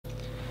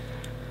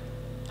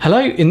Hello,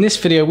 in this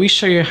video we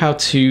show you how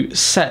to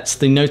set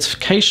the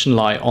notification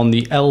light on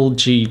the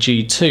LG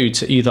G2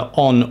 to either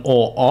on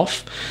or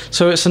off.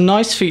 So it's a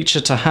nice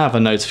feature to have a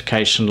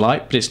notification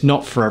light, but it's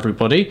not for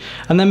everybody,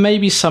 and there may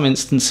be some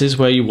instances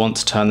where you want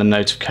to turn the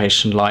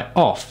notification light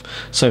off.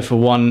 So for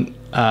one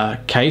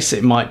case,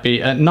 it might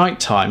be at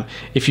night time.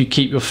 If you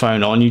keep your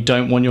phone on, you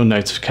don't want your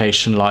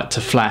notification light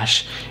to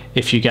flash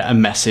if you get a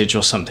message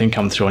or something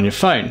come through on your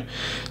phone.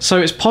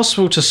 So it's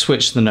possible to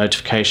switch the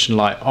notification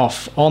light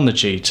off on the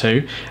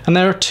G2, and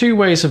there are two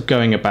ways of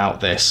going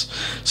about this.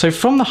 So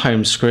from the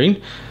home screen,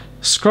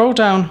 scroll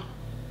down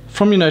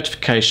from your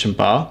notification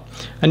bar,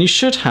 and you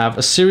should have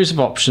a series of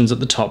options at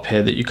the top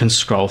here that you can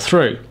scroll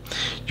through.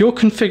 Your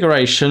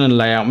configuration and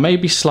layout may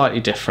be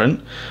slightly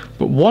different,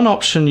 but one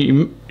option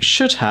you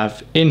should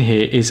have in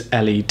here is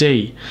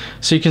LED.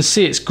 So you can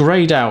see it's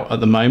grayed out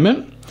at the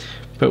moment,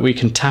 but we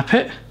can tap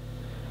it,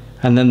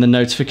 and then the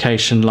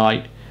notification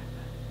light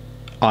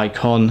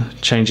icon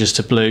changes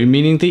to blue,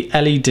 meaning the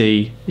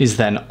LED is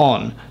then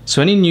on.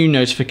 So any new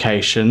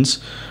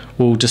notifications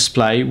will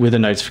display with a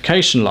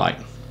notification light.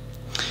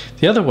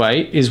 The other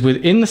way is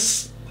within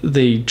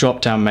the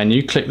drop-down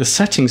menu, click the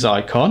settings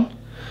icon,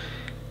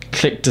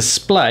 click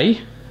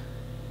display,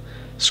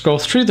 scroll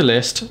through the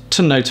list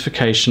to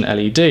notification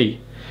LED.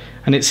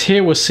 And it's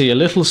here we'll see a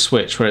little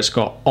switch where it's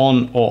got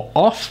on or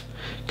off.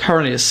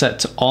 Currently it's set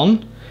to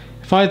on.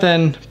 If I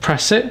then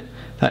press it,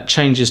 that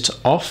changes to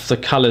off, the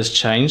color's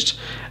changed,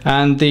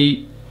 and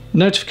the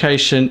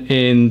notification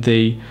in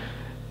the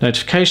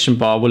notification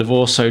bar will have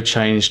also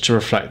changed to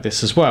reflect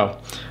this as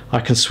well. I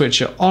can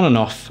switch it on and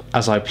off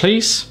as I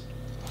please,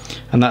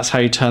 and that's how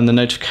you turn the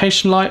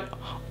notification light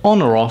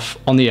on or off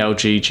on the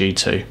LG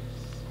G2.